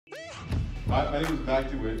My name is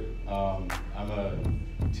Mack Dewitt. I'm a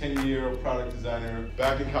 10-year product designer.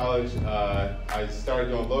 Back in college, I started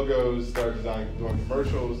doing logos, started doing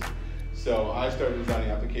commercials. So I started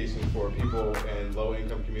designing applications for people in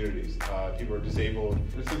low-income communities. People are disabled.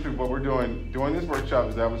 Essentially what we're doing this workshop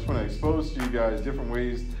is that I just want to expose to you guys different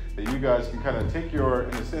ways that you guys can kind of take your,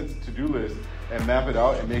 in a sense, to-do list and map it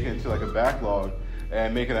out and make it into like a backlog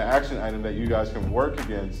and make it an action item that you guys can work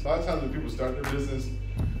against. A lot of times when people start their business,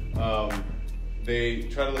 they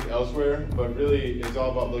try to look elsewhere, but really it's all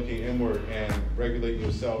about looking inward and regulating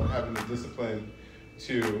yourself, having the discipline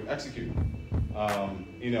to execute.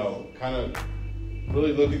 Kind of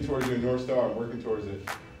really looking towards your North Star and working towards it.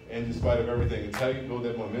 And in spite of everything, until you build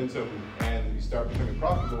that momentum and you start becoming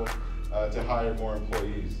profitable to hire more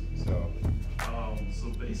employees. So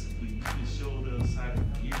basically you just showed us how to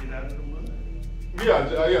get it out of the mud.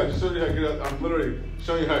 Yeah, just showed you how to get it out. I'm literally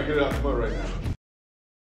showing you how to get it out of the mud right now.